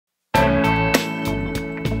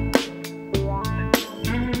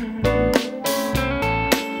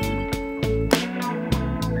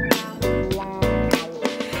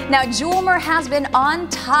Now, Jewelmer has been on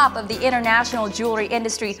top of the international jewelry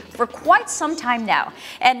industry for quite some time now.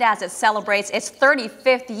 And as it celebrates its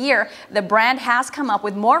 35th year, the brand has come up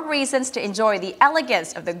with more reasons to enjoy the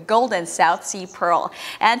elegance of the golden South Sea pearl.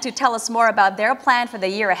 And to tell us more about their plan for the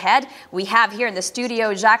year ahead, we have here in the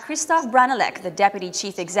studio Jacques Christophe Branellec, the Deputy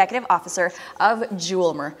Chief Executive Officer of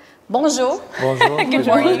Jewelmer. Bonjour. Bonjour. Good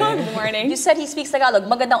morning. Good morning. You said he speaks Tagalog.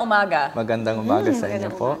 Magandang umaga. Magandang umaga sa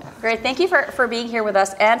inyo po. Great. Thank you for being here with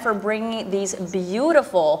us and for bringing these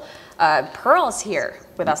beautiful pearls here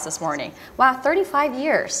with us this morning. Wow, 35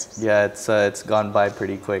 years. Yeah, it's gone by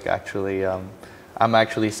pretty quick actually. I'm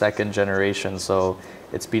actually second generation, so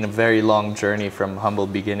it's been a very long journey from humble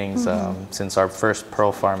beginnings since our first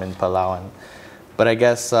pearl farm in Palawan. But I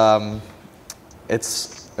guess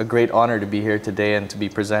it's a great honor to be here today and to be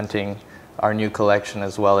presenting our new collection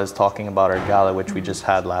as well as talking about our gala, which we just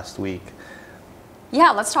had last week.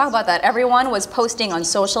 Yeah, let's talk about that. Everyone was posting on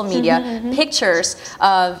social media pictures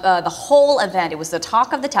of the whole event. It was the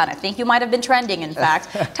talk of the town. I think you might have been trending, in fact.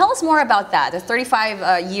 Tell us more about that, the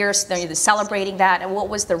 35 years celebrating that, and what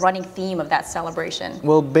was the running theme of that celebration?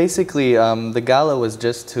 Well, basically, the gala was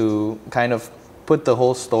just to kind of put the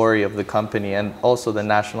whole story of the company and also the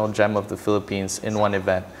national gem of the Philippines in one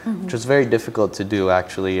event, which was very difficult to do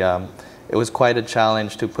actually. It was quite a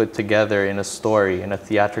challenge to put together in a story, in a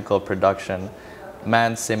theatrical production,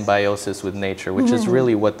 man's symbiosis with nature, which is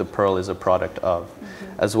really what the pearl is a product of,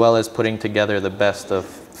 as well as putting together the best of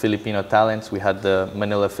Filipino talents. We had the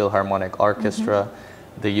Manila Philharmonic Orchestra,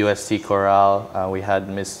 the UST Chorale, we had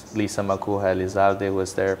Miss Lisa Macuja Elizalde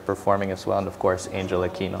was there performing as well, and of course Angel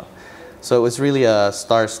Aquino. So it was really a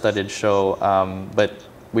star-studded show, but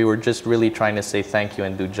we were just really trying to say thank you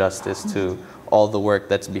and do justice to all the work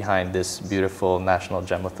that's behind this beautiful national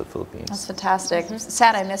gem of the Philippines. That's fantastic.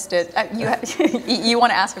 Sad I missed it. You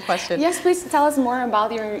want to ask a question? Yes, please tell us more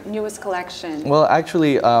about your newest collection. Well,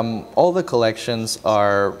 actually, all the collections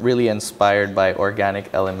are really inspired by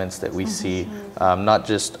organic elements that we see, not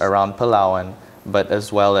just around Palawan, but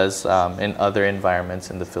as well as in other environments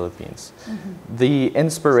in the Philippines. The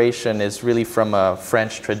inspiration is really from a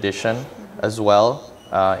French tradition as well,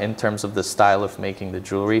 in terms of the style of making the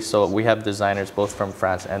jewelry. So we have designers both from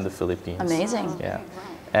France and the Philippines. Amazing. Yeah.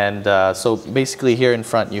 And so basically here in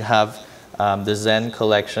front you have the Zen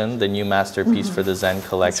collection, the new masterpiece for the Zen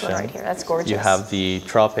collection. This one right here, that's gorgeous. You have the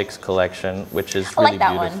Tropics collection, which is really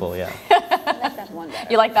beautiful. Yeah. I like that one better.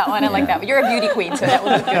 You like that one? I like that one. You're a beauty queen, so that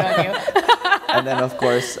would look good on you. And then, of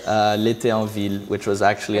course, L'été en ville, which was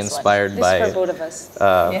actually inspired by for both of us.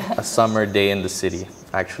 a summer day in the city,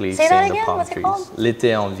 actually Say seeing that the again? palm What's it trees. called?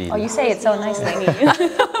 L'été en ville. Oh, you say it so nicely.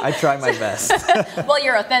 I try my best. Well,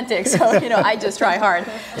 you're authentic, so I just try hard.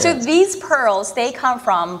 So these pearls, they come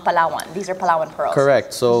from Palawan. These are Palawan pearls.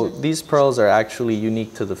 Correct. So these pearls are actually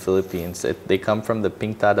unique to the Philippines. They come from the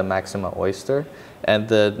Pinctada maxima oyster, and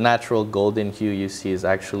the natural golden hue you see is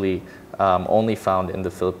actually only found in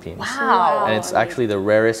the Philippines. Wow. And it's actually the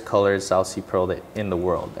rarest colored South Sea pearl in the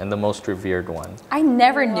world and the most revered one. I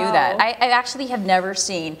never knew that. I actually have never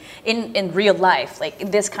seen in real life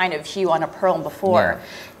like this kind of hue on a pearl before.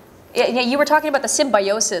 Yeah. You were talking about the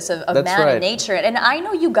symbiosis of man and nature, and I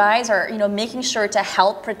know you guys are making sure to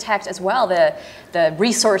help protect as well the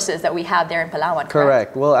resources that we have there in Palawan.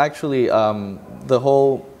 Correct. Well, actually, the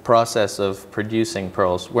whole process of producing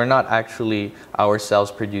pearls, we're not actually ourselves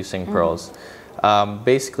producing pearls.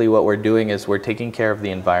 Basically, what we're doing is we're taking care of the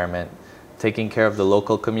environment, taking care of the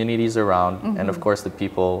local communities around, and of course the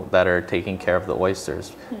people that are taking care of the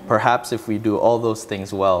oysters. Perhaps if we do all those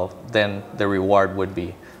things well, then the reward would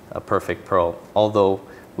be a perfect pearl. Although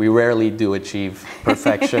we rarely do achieve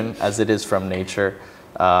perfection as it is from nature,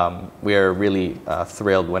 we are really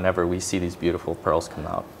thrilled whenever we see these beautiful pearls come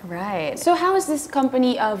out. Right. So how is this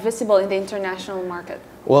company visible in the international market?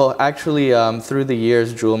 Well, actually, through the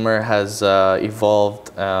years, Jewelmer has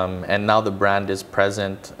evolved, and now the brand is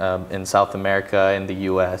present in South America, in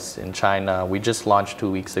the US, in China. We just launched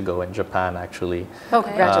 2 weeks ago in Japan, actually. Oh,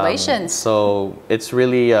 congratulations. So it's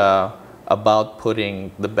really about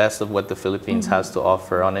putting the best of what the Philippines has to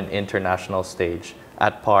offer on an international stage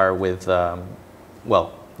at par with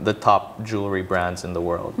well, the top jewelry brands in the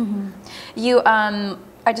world.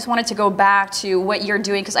 I just wanted to go back to what you're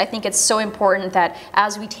doing because I think it's so important that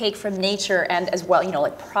as we take from nature and as well,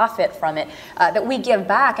 like profit from it, that we give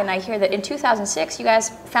back. And I hear that in 2006, you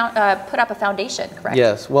guys put up a foundation, correct?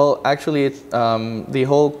 Yes. Well, actually, the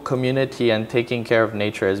whole community and taking care of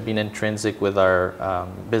nature has been intrinsic with our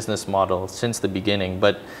business model since the beginning.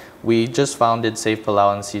 But we just founded Save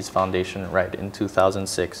Palawan Seas Foundation in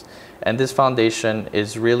 2006. And this foundation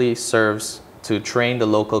really serves to train the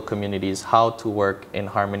local communities how to work in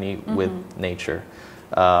harmony with nature,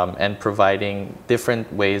 and providing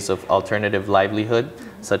different ways of alternative livelihood,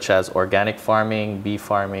 such as organic farming, bee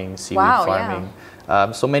farming, seaweed farming.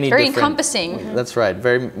 So many very different, encompassing. That's right,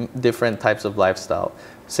 very different types of lifestyle.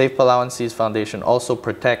 Safe Palawan Seas Foundation also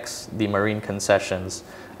protects the marine concessions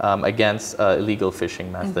against illegal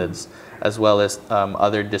fishing methods, as well as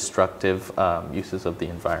other destructive uses of the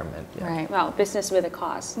environment. Right. Well, business with a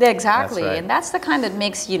cause. Exactly. That's right. And that's the kind that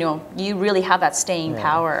makes, you really have that staying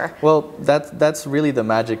power. Well, that's really the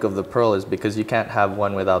magic of the pearl, is because you can't have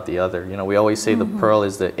one without the other. We always say the pearl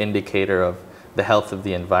is the indicator of the health of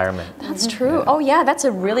the environment. That's true. Yeah. Oh yeah, that's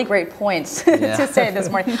a really great point to say this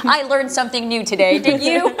morning. I learned something new today. Did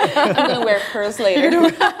you? I'm going to wear pearls later.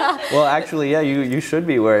 Well, actually, yeah, you should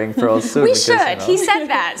be wearing pearls soon. We should. He said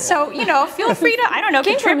that. So, feel free to, I don't know,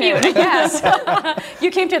 contribute. Yes.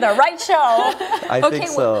 You came to the right show. I think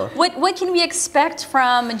so. What can we expect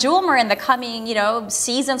from Jewelmer in the coming,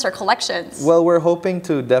 seasons or collections? Well, we're hoping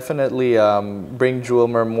to definitely bring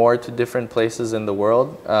Jewelmer more to different places in the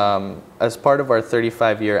world. As part of our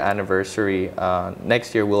 35-year anniversary,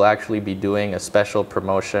 next year we'll actually be doing a special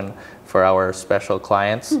promotion for our special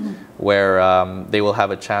clients, where they will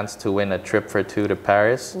have a chance to win a trip for two to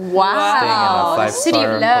Paris. Wow! Staying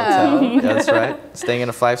in a 5-star hotel. That's right. Staying in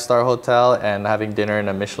a 5-star hotel and having dinner in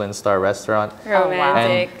a Michelin star restaurant.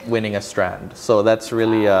 Romantic. And winning a strand. So that's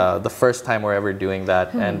really the first time we're ever doing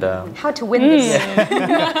that. And how to win this?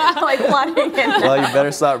 Like plotting it. Well, you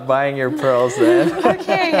better start buying your pearls then.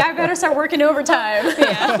 Okay, I better start working overtime.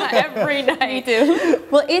 Every night. Me too.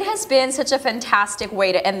 Well, it has been such a fantastic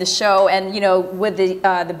way to end the show, and with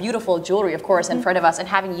the beautiful jewelry, of course, in front of us, and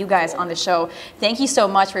having you guys on the show. Thank you so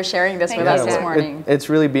much for sharing this with us this morning. It's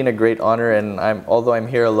really been a great honor, and although I'm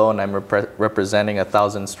here alone, I'm representing a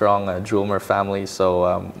 1,000-strong Jewelmer family.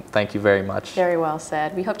 So thank you very much. Very well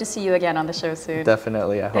said. We hope to see you again on the show soon.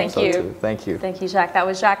 Definitely, I hope so too. Thank you. Thank you, Jacques. That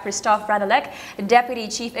was Jacques Christophe Branellec, Deputy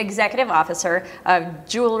Chief Executive Officer of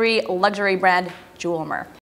jewelry luxury brand Jewelmer.